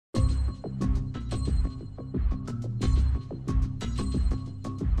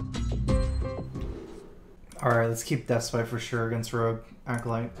Alright, let's keep Death Spite for sure against Rogue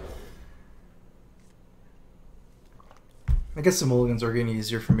Acolyte. I guess the mulligans are getting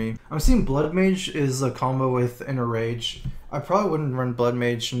easier for me. I'm seeing Blood Mage is a combo with Inner Rage. I probably wouldn't run Blood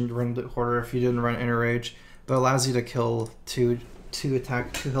Mage and run the Hoarder if you didn't run Inner Rage, but it allows you to kill two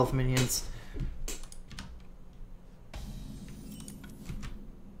health minions.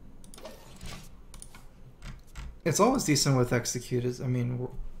 It's always decent with Execute, I mean,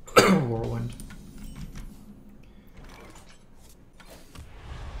 Whirlwind.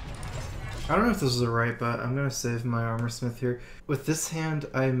 I don't know if this is right, but I'm going to save my Armor Smith here. With this hand,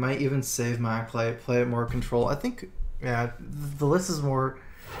 I might even save my Acolyte, play it more control. I think, yeah, the list is more,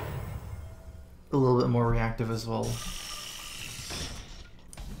 a little bit more reactive as well.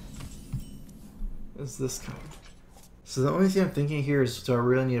 Is this kind of... So the only thing I'm thinking here is, do I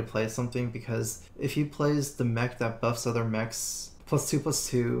really need to play something? Because if he plays the mech that buffs other mechs,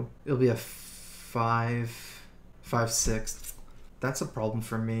 +2/+2, it'll be a 5/6. That's a problem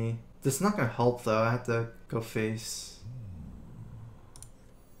for me. This is not going to help though, I have to go face.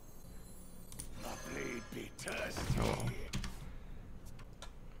 Oh.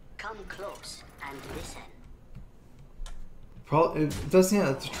 Come close and listen. Probably, it doesn't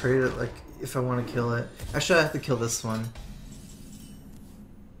have to trade it like if I want to kill it. Actually, I have to kill this one.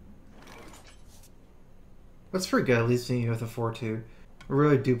 That's pretty good, at least being with a 4/2. I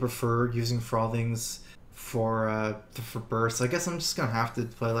really do prefer using Frothings for burst. I guess I'm just gonna have to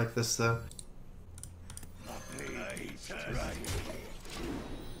play like this though.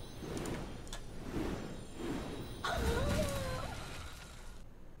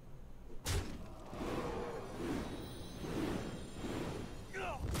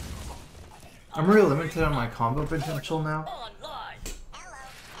 I'm really limited on my combo potential now.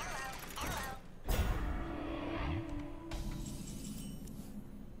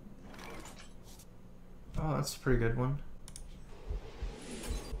 Oh, that's a pretty good one.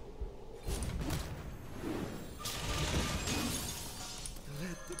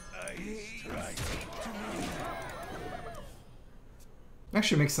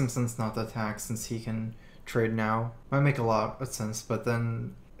 Actually makes some sense not to attack since he can trade now. Might make a lot of sense, but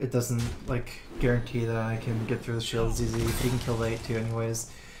then it doesn't like guarantee that I can get through the shields easy. He can kill the 8-2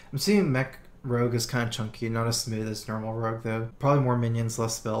 anyways. I'm seeing mech rogue is kind of chunky, not as smooth as normal rogue though. Probably more minions,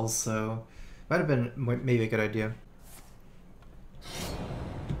 less spells, so might have been maybe a good idea.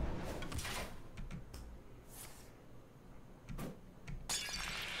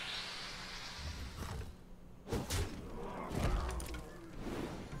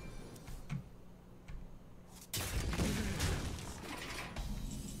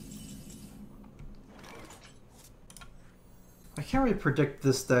 I can't really predict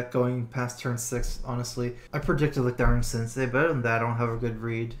this deck going past turn 6, honestly. I predicted like Darren Sensei, but other than that I don't have a good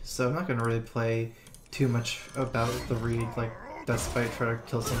read, so I'm not going to really play too much about the read, like despite try to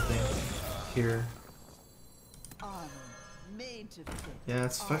kill something here. Yeah,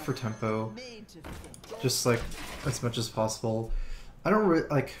 it's fight for tempo, just like as much as possible. I don't really,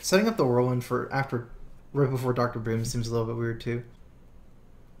 like, setting up the whirlwind for after, right before Dr. Boom seems a little bit weird too.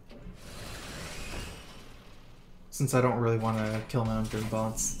 Since I don't really want to kill my own Doom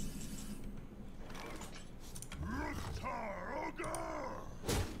bots.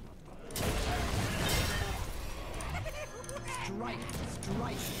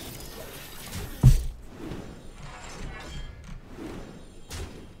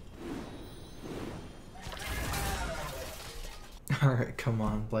 Alright, come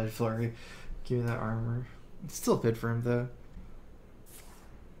on, Blade Flurry. Give me that armor. It's still good for him though.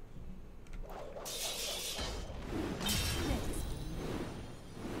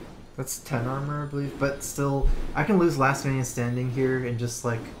 That's 10 armor, I believe, but still, I can lose last minion standing here and just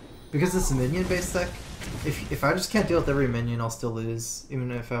like, because it's a minion based deck, if I just can't deal with every minion, I'll still lose, even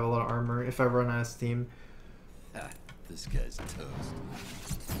if I have a lot of armor, if I run out of steam. This guy's toast.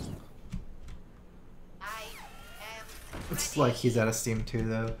 It's like he's out of steam too,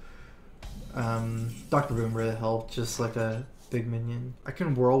 though. Dr. Boom really helped, just like a big minion. I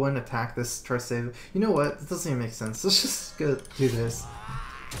can whirlwind attack this, try to save it. You know what? It doesn't even make sense. Let's just go do this.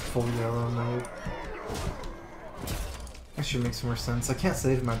 Full yellow mode. Actually makes more sense. I can't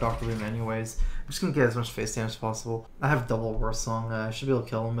save my Dr. Boom anyways. I'm just gonna get as much face damage as possible. I have double War Song. I should be able to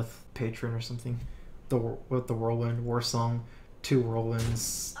kill him with Patron or something. With the Whirlwind, War Song, 2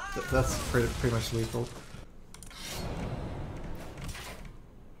 Whirlwinds. That's pretty much lethal.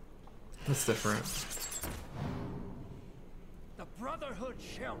 That's different. The Brotherhood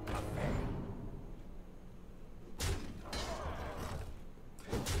shall prevail.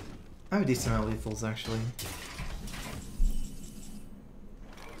 I have a decent amount of lethals, actually.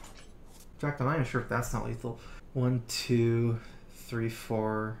 fact, I'm not even sure if that's not lethal. 1, 2, 3,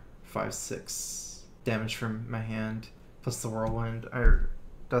 4, 5, 6 damage from my hand, plus the whirlwind or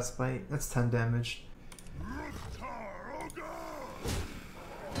dust bite. That's 10 damage.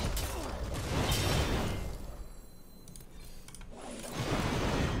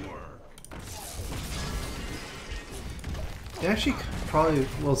 It actually probably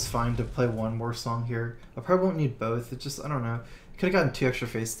was fine to play one more song here. I probably won't need both. It just, I don't know. Could have gotten 2 extra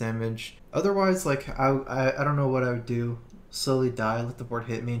face damage. Otherwise, like, I don't know what I would do. Slowly die, let the board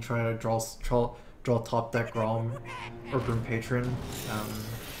hit me, and try to draw top deck Grom or Grim Patron.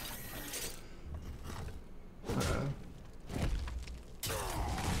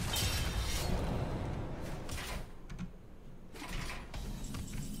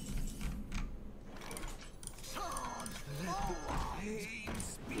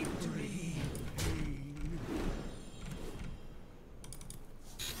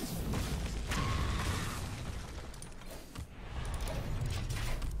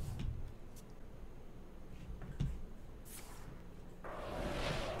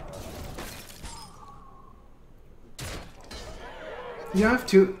 You have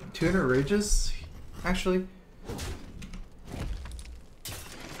 200 rages, actually.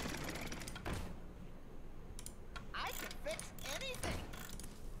 I can fix anything.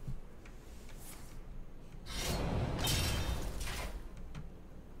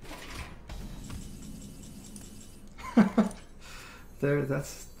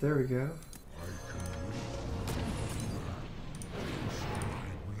 There we go.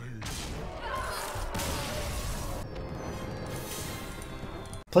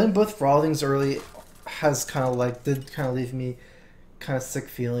 Playing both Frothlings early has did leave me kind of sick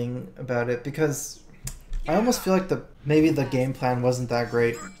feeling about it, because I almost feel like maybe the game plan wasn't that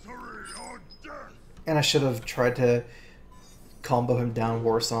great, and I should have tried to combo him down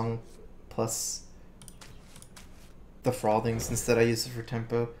Warsong plus the Frothlings. Instead I used it for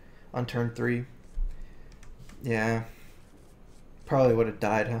tempo on turn 3. Yeah, probably would have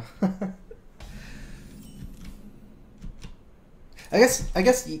died, huh? I guess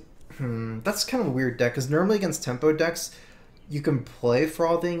that's kind of a weird deck, because normally against tempo decks, you can play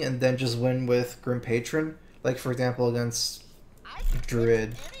Frothing and then just win with Grim Patron. Like, for example, against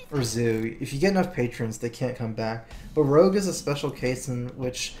Druid or Zoo. If you get enough patrons, they can't come back. But Rogue is a special case in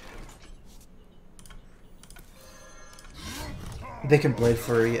which they can Blade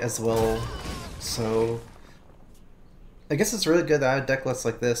Flurry as well. So I guess it's really good that I had deck lists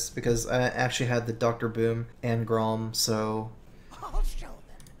like this, because I actually had the Dr. Boom and Grom, so... I'll show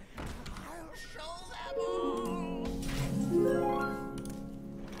them. I'll show them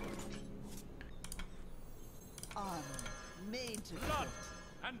all. I'm made to Blood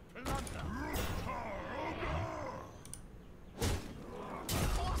and plunder.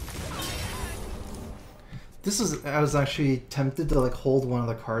 I was actually tempted to like hold one of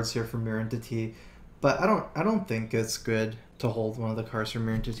the cards here for Mirror Entity, but I don't think it's good to hold one of the cards for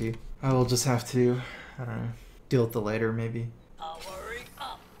Mirror Entity. I will just have to, I don't know, deal with it later maybe. Powering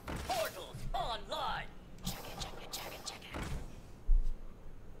up. Portals online.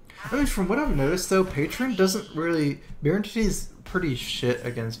 I mean, from what I've noticed though, Patron doesn't really... Mirror Entity is pretty shit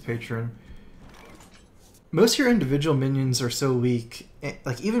against Patron. Most of your individual minions are so weak,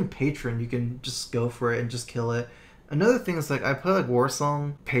 like even Patron, you can just go for it and just kill it. Another thing is, like, I play like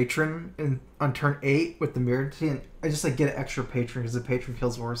Warsong Patron on turn 8 with the Mirror Entity, and I just like get an extra Patron because the Patron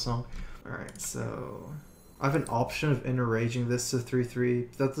kills Warsong. Alright, so I have an option of interraging this to 3/3.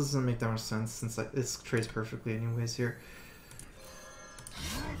 But that doesn't make that much sense since like this trades perfectly anyways here.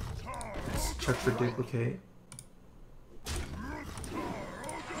 Let's check for duplicate.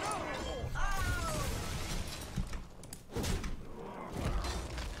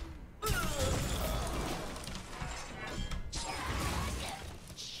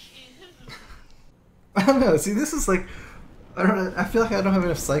 I don't know, see, this is like, I don't know, I feel like I don't have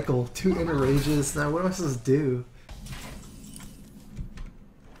enough cycle. 2 interrages, now what am I supposed to do?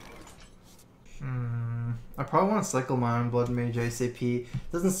 I probably want to cycle my own Blood Mage ASAP.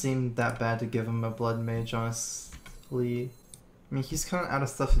 Doesn't seem that bad to give him a Blood Mage, honestly. I mean, he's kind of out of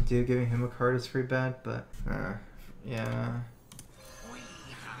stuff to do, giving him a card is pretty bad, but, yeah. We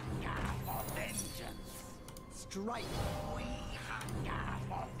hunger for vengeance. Strike. We hunger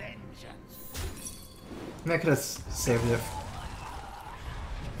for vengeance. I mean, I could have saved it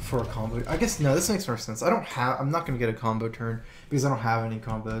for a combo. I guess, no, this makes more sense. I'm not going to get a combo turn because I don't have any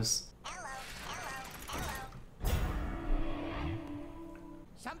combos.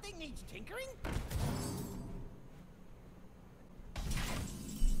 Something needs tinkering?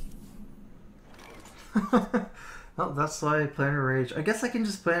 Oh, that's why I plan to rage. I guess I can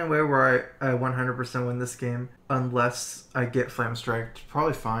just play in a way where I 100% win this game. Unless I get Flame Strike.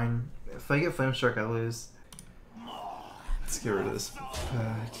 Probably fine. If I get Flame Strike, I lose. Let's get rid of this.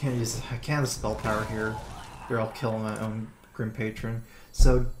 I can't have spell power here. Or I'll kill my own Grim Patron.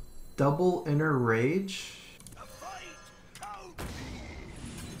 So, double inner rage.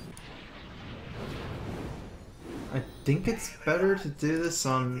 I think it's better to do this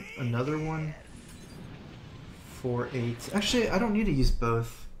on another one. 4, 8. Actually, I don't need to use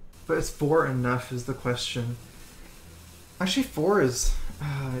both. But is 4 enough is the question. Actually, 4 is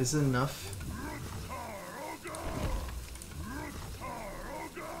it enough?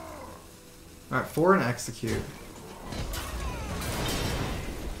 Alright, 4 and execute.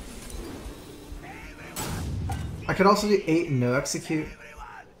 I could also do 8 and no execute.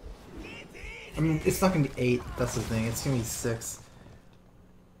 I mean, it's not going to be 8, that's the thing. It's going to be 6.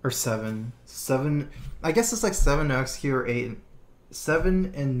 Or 7. 7. I guess it's like 7 no execute or 8.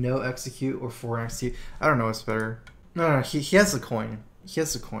 7 and no execute or 4 and execute. I don't know what's better. No, he has the coin. He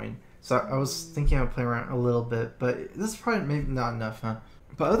has the coin. So I was thinking I would play around a little bit, but this is probably maybe not enough, huh?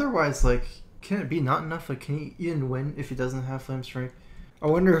 But otherwise, like, can it be not enough? Like, can he even win if he doesn't have Flame Strike? I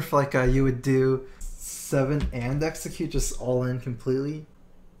wonder if, like, you would do 7 and execute just all in completely.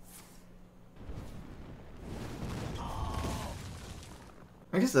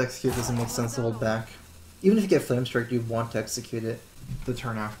 I guess execute doesn't make sense to hold back. Even if you get Flame Strike, you want to execute it the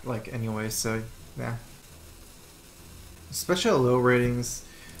turn after, like, anyway, so, yeah. Especially at low ratings,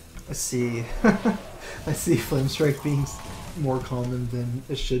 I see I see Flame Strike being more common than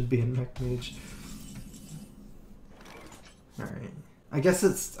it should be in Mech. Alright. I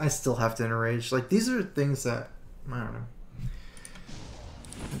guess I still have to enrage. Like, these are things that, I don't know.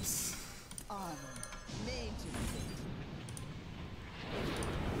 It's...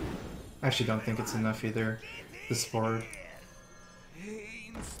 I actually don't think it's enough either, this board.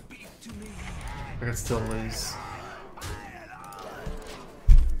 I could still lose.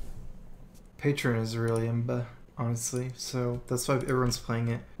 Patron is really imba, honestly, so that's why everyone's playing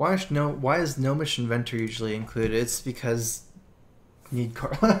it. Why is Gnomish Inventor usually included? It's because I need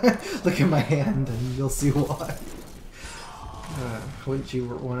card. Look at my hand and you'll see why. Wouldn't you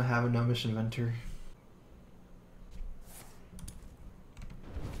want to have a Gnomish Inventor?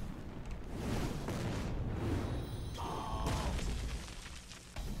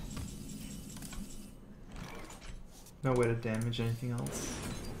 No way to damage anything else.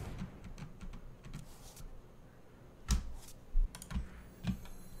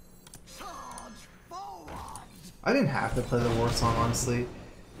 I didn't have to play the war song, honestly.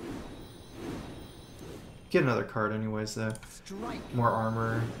 Get another card anyways, though. More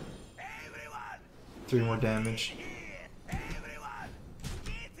armor. 3 more damage.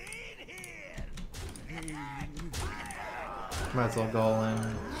 Might as well go all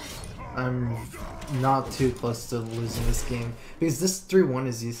in. I'm not too close to losing this game because this 3-1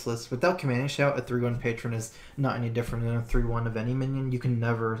 is useless. Without commanding shout, a 3-1 patron is not any different than a 3-1 of any minion. It can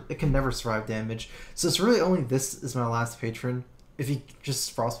never survive damage. So it's really only this is my last patron. If he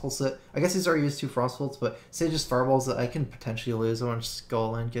just frostbolts it, I guess he's already used 2 frostbolts, but say just fireballs it, I can potentially lose. I want to just go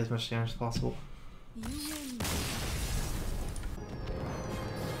all in, get as much damage as possible.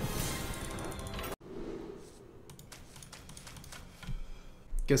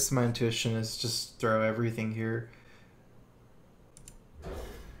 Guess my intuition is just throw everything here.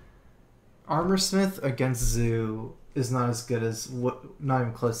 Armorsmith against Zoo is not as good as not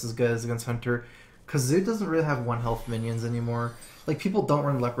even close as good as against Hunter, because Zoo doesn't really have 1 health minions anymore. Like, people don't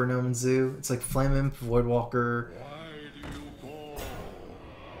run Leper Gnome in Zoo. It's like Flame Imp, Voidwalker.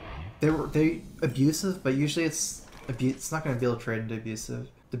 They abusive, but usually it's not going to be able to trade into abusive.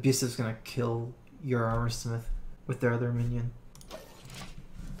 The abusive's going to kill your Armorsmith with their other minion.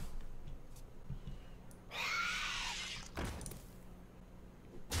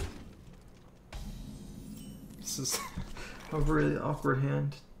 This is a really awkward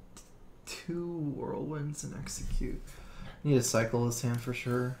hand. 2 whirlwinds and execute. Need to cycle this hand for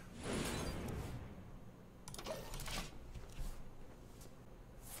sure.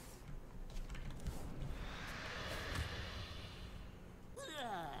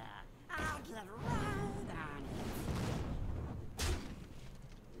 I'll get right on it.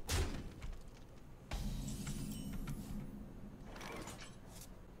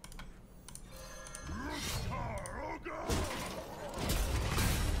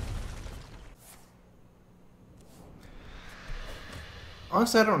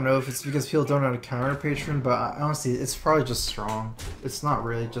 Honestly, I don't know if it's because people don't know how to counter Patron, but honestly, it's probably just strong. It's not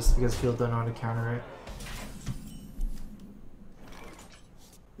really just because people don't know how to counter it.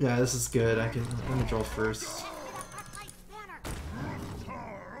 Yeah, this is good. I'm gonna draw first.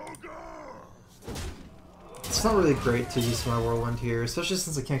 It's not really great to use my Whirlwind here, especially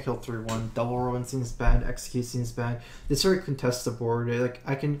since I can't kill 3-1. Double Whirlwind seems bad, Execute seems bad. It's very contest the board. It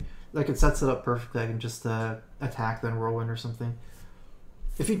sets it up perfectly. I can just attack then Whirlwind or something.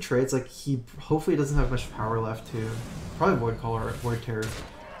 If he trades, like, he hopefully doesn't have much power left to probably Void Caller or Void Terror,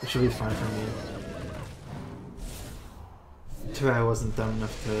 which should be fine for me. Too bad I wasn't dumb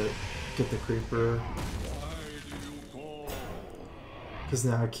enough to get the Creeper. Because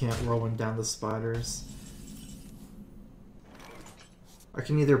now I can't Whirlwind down the spiders. I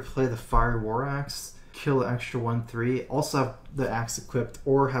can either play the Fire War Axe, kill the extra 1/3, also have the axe equipped,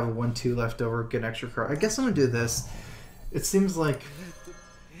 or have a 1/2 left over, get an extra card. I guess I'm gonna do this. It seems like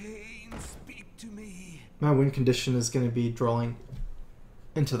my win condition is gonna be drawing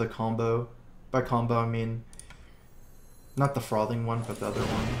into the combo. By combo, I mean not the frothing one, but the other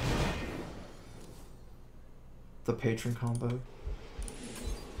one. The patron combo.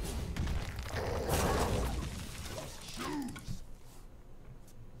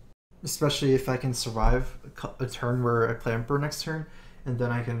 Especially if I can survive a turn where I play Emperor next turn, and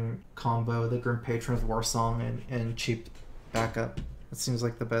then I can combo the Grim Patron with War Song and cheap backup. That seems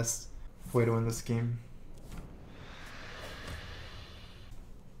like the best way to win this game.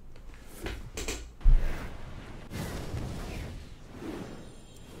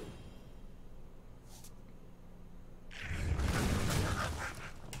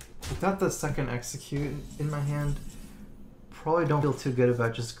 Without the second Execute in my hand, probably don't feel too good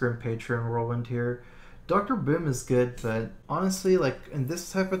about just Grim Patron Whirlwind here. Dr. Boom is good, but honestly, like, in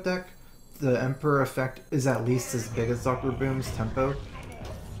this type of deck, the Emperor effect is at least as big as Dr. Boom's tempo.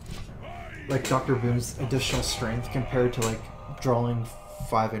 Like, Dr. Boom's additional strength compared to, like, drawing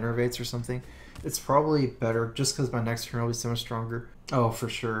 5 Innervates or something. It's probably better just because my next turn will be so much stronger. Oh, for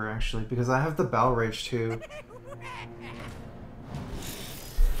sure, actually, because I have the Battle Rage too.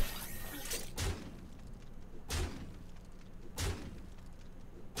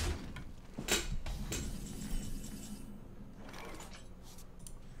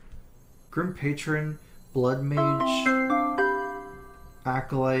 Grim Patron, Blood Mage,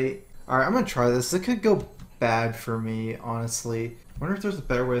 Acolyte. Alright, I'm gonna try this. It could go bad for me, honestly. I wonder if there's a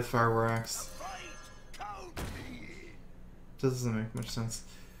better way with Fire War Axe. Doesn't make much sense.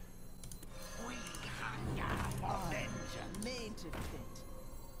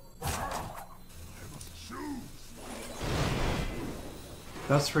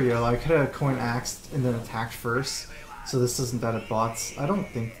 That's for you. I could have coin axed and then attacked first, so this doesn't die to bots. I don't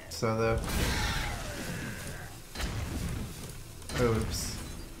think so though. Oops.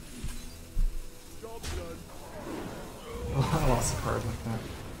 Oh, I lost a card like that.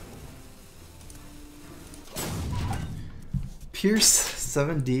 Pierce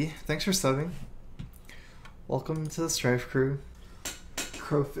 7D, thanks for subbing. Welcome to the StrifeCro.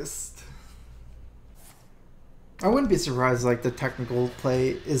 Crowfist. I wouldn't be surprised like the technical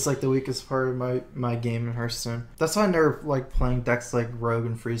play is like the weakest part of my game in Hearthstone. That's why I never like playing decks like Rogue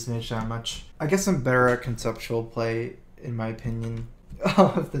and Freeze Mage that much. I guess I'm better at conceptual play in my opinion.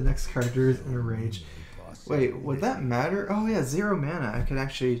 Oh, if the next character is in a rage. Wait, would that matter? Oh yeah, 0 mana. I could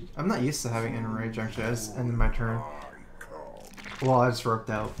actually... I'm not used to having in a rage actually. I just ended my turn. Well, I just roped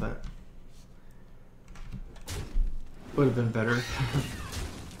out, but... would have been better.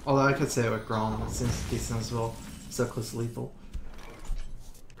 Although I could say it with Grom, it seems decent as well. So close to lethal.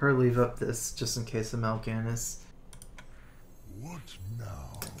 Probably leave up this just in case of Mal'Ganis. What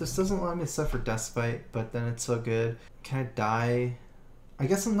now? This doesn't allow me to set for Deathbite, but then it's so good. Can I die? I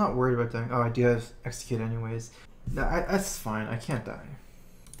guess I'm not worried about dying. Oh, I do have Execute anyways. No, that's fine. I can't die.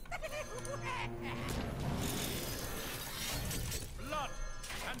 Blood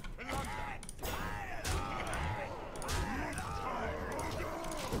and plunder.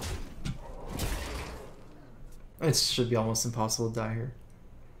 It should be almost impossible to die here.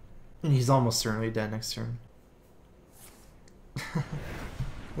 And he's almost certainly dead next turn.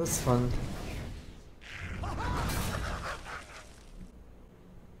 That's fun.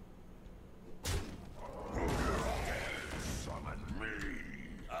 Summon me.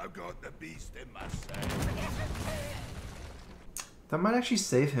 I've got the beast in my sight. That might actually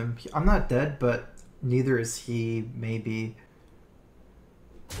save him. I'm not dead, but neither is he, maybe.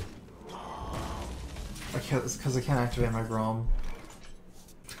 Because I can't activate my Grom.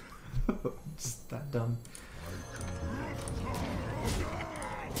 Just that dumb.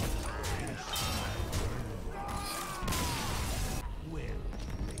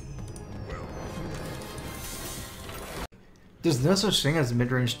 There's no such thing as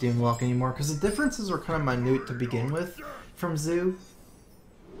mid-range Demon Lock anymore because the differences were kind of minute to begin with from Zoo.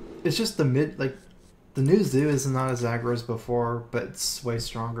 It's just the the new Zoo is not as aggro as before, but it's way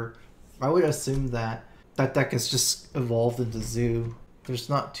stronger. I would assume that that deck has just evolved into Zoo. There's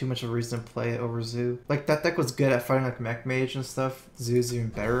not too much of a reason to play it over Zoo. Like, that deck was good at fighting like Mech Mage and stuff. Zoo's even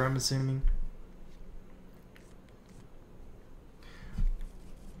better, I'm assuming.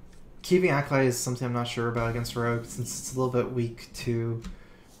 Keeping Acolyte is something I'm not sure about against Rogue, since it's a little bit weak to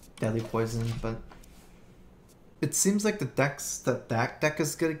Deadly Poison, but it seems like the decks that deck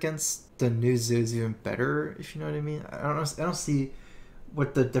is good against, the new Zoo is even better, if you know what I mean. I don't see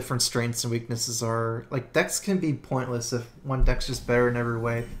what the different strengths and weaknesses are. Like, decks can be pointless if one deck's just better in every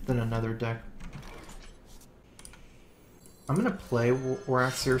way than another deck. I'm gonna play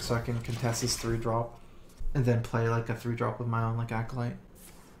Warax here so I can contest his 3-drop, and then play like a 3-drop of my own, like Acolyte.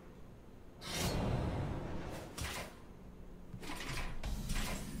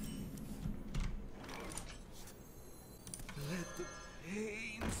 Let the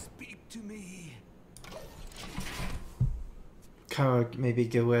pain speak to me. Kind of like maybe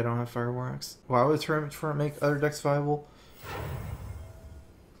give away I don't have Fire Warax. Why would try to make other decks viable?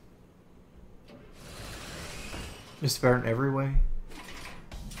 It's better in every way.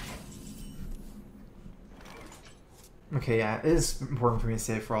 Okay, yeah, it is important for me to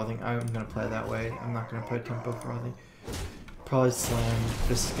save Frothing. I'm gonna play that way. I'm not gonna play Tempo Frothing. Probably slam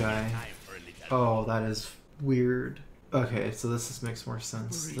this guy. Oh, that is weird. Okay, so this just makes more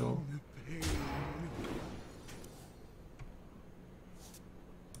sense still.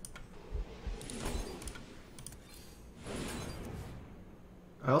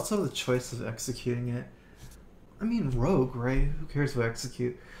 I also have the choice of executing it. I mean, Rogue, right? Who cares if I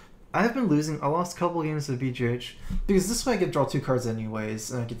execute? I have been losing. I lost a couple games with BGH because this way I get to draw 2 cards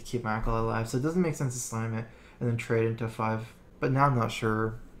anyways, and I get to keep my Acolyte alive. So it doesn't make sense to slam it and then trade into 5. But now I'm not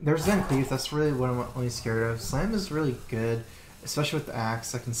sure. There's Zen Thief. That's really what I'm only scared of. Slam is really good, especially with the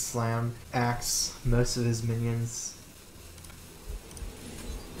Axe. I can slam Axe most of his minions.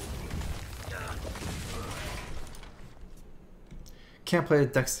 Can't play a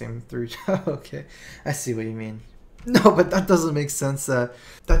Dex game 3. Okay, I see what you mean. No, but that doesn't make sense. That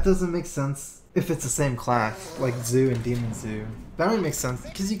doesn't make sense if it's the same class, like Zoo and Demon Zoo. That only makes sense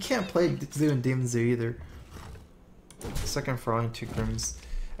because you can't play Zoo and Demon Zoo either. Second for only 2 Grims.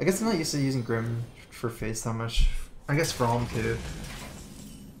 I guess I'm not used to using Grim for face that much. I guess for Alm too.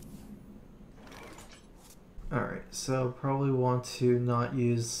 Alright, so probably want to not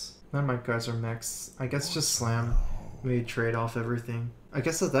use... None of my guys are mechs. I guess just slam. Maybe trade off everything. I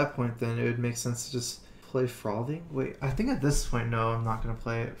guess at that point then it would make sense to just play Frothing? Wait, I think at this point, no, I'm not going to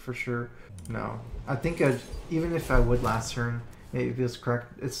play it for sure. No. I think even if I would last turn, maybe if it's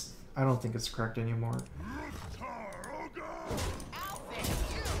correct, I don't think it's correct anymore.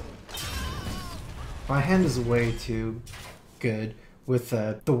 My hand is way too good with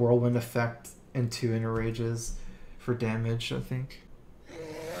the Whirlwind effect and 2 Inner Rages for damage, I think.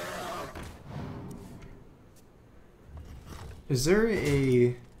 Is there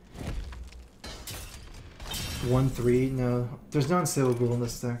a 1-3? No. There's no Unstable Ghoul in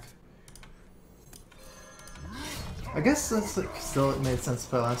this deck. I guess that's like, still it made sense to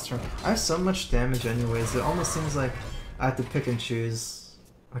play last turn. I have so much damage anyways, it almost seems like I have to pick and choose.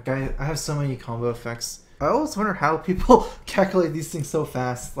 Like I have so many combo effects. I always wonder how people calculate these things so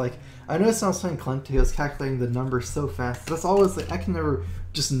fast. Like, I noticed when I was playing Clint, he was calculating the numbers so fast. That's always like, I can never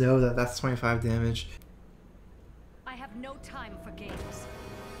just know that that's 25 damage. I have no time for games.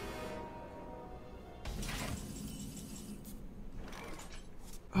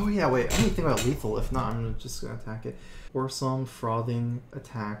 Oh yeah, wait, I didn't think about lethal. If not, I'm just gonna attack it. Warsong, Frothing,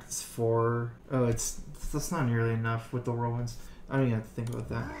 attack. It's 4. Oh, that's not nearly enough with the Whirlwinds. I don't even have to think about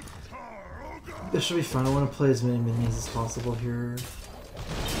that. This should be fun. I want to play as many minions as possible here.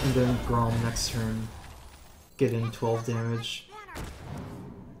 And then Grom next turn. Get in 12 damage.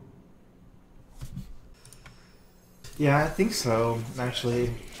 Yeah, I think so,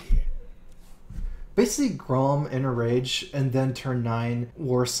 actually. Basically, Grom, Inner Rage, and then turn 9,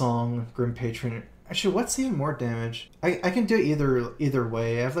 Warsong, Grim Patron. Actually, what's even more damage? I can do it either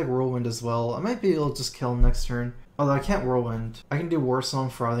way. I have like Whirlwind as well. I might be able to just kill him next turn. Although I can't Whirlwind. I can do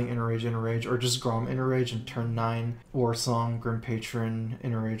Warsong, Frothing, Inner Rage, or just Grom, Inner Rage, and turn 9, Warsong, Grim Patron,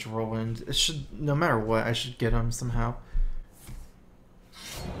 Inner Rage, Whirlwind. It should, no matter what, I should get him somehow.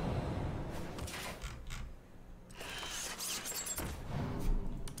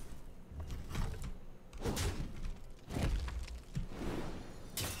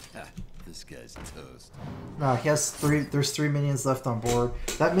 This guy's toast. He has 3. There's 3 minions left on board.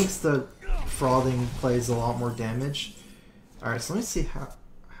 That makes the Frothing plays a lot more damage. Alright, so let me see how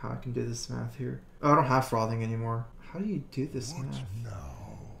I can do this math here. Oh, I don't have Frothing anymore. How do you do this math?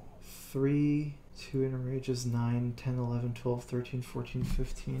 No. 3, 2 Inner Rages, 9, 10, 11, 12, 13, 14,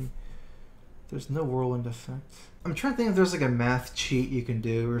 15. There's no whirlwind effect. I'm trying to think if there's like a math cheat you can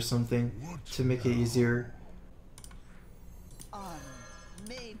do or something to make it easier. Armor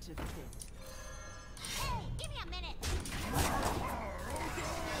made to fit. Hey, give me a minute.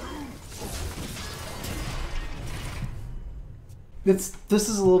 This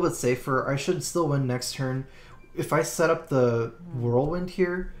is a little bit safer. I should still win next turn. If I set up the whirlwind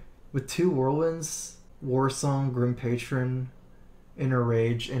here with 2 whirlwinds, War Song, Grim Patron, Inner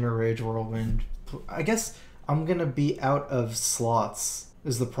Rage, Whirlwind. I guess I'm gonna be out of slots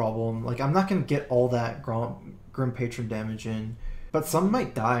is the problem. Like I'm not gonna get all that Grim Patron damage in, but some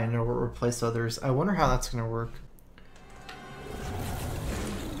might die and it'll replace others. I wonder how that's gonna work.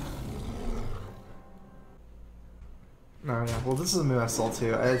 No, yeah. Well, this is a move I saw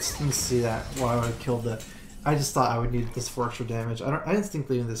too. I just didn't see that while I killed it. I just thought I would need this for extra damage. I didn't think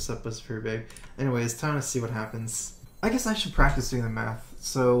leaving this up was very big. Anyway, it's time to see what happens. I guess I should practice doing the math.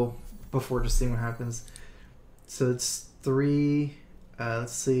 So before just seeing what happens. So it's 3.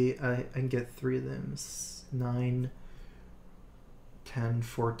 Let's see. I can get 3 of them. 9, 10,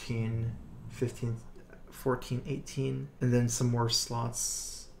 14, 15, 14, 18, and then some more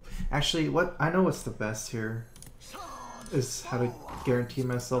slots. Actually, what I know what's the best here is how to guarantee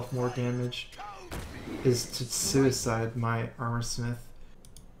myself more damage is to suicide my armor smith.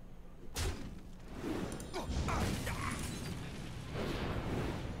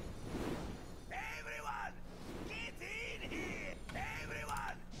 Everyone, get in here!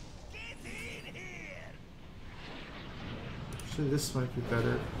 Everyone, get in here! Actually, this might be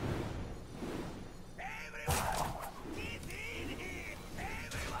better. Everyone, get in here!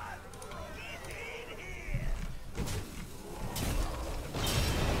 Everyone, get in here!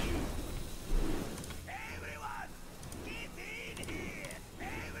 Everyone, get in here!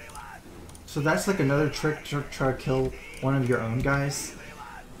 Everyone, So that's like another trick to try to kill one of your own guys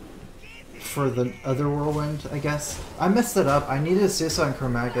for the other whirlwind, I guess. I messed it up. I needed a Xixo and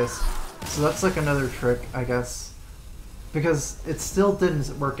Chromagus, so that's like another trick, I guess. Because it still didn't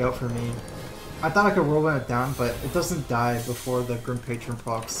work out for me. I thought I could whirlwind it down, but it doesn't die before the Grim Patron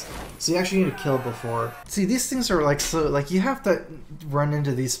procs. So you actually need to kill it before. See, these things are like, so, like, you have to run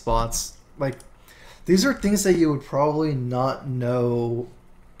into these spots. Like, these are things that you would probably not know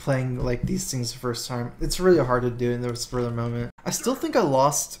playing like these things the first time. It's really hard to do in the spur of the moment. I still think I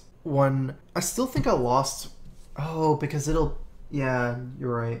lost one. Oh, because it'll, yeah,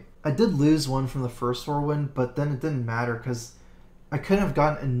 you're right. I did lose one from the first whirlwind, but then it didn't matter because I couldn't have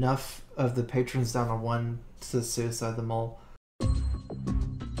gotten enough of the patrons down to 1 to suicide them all.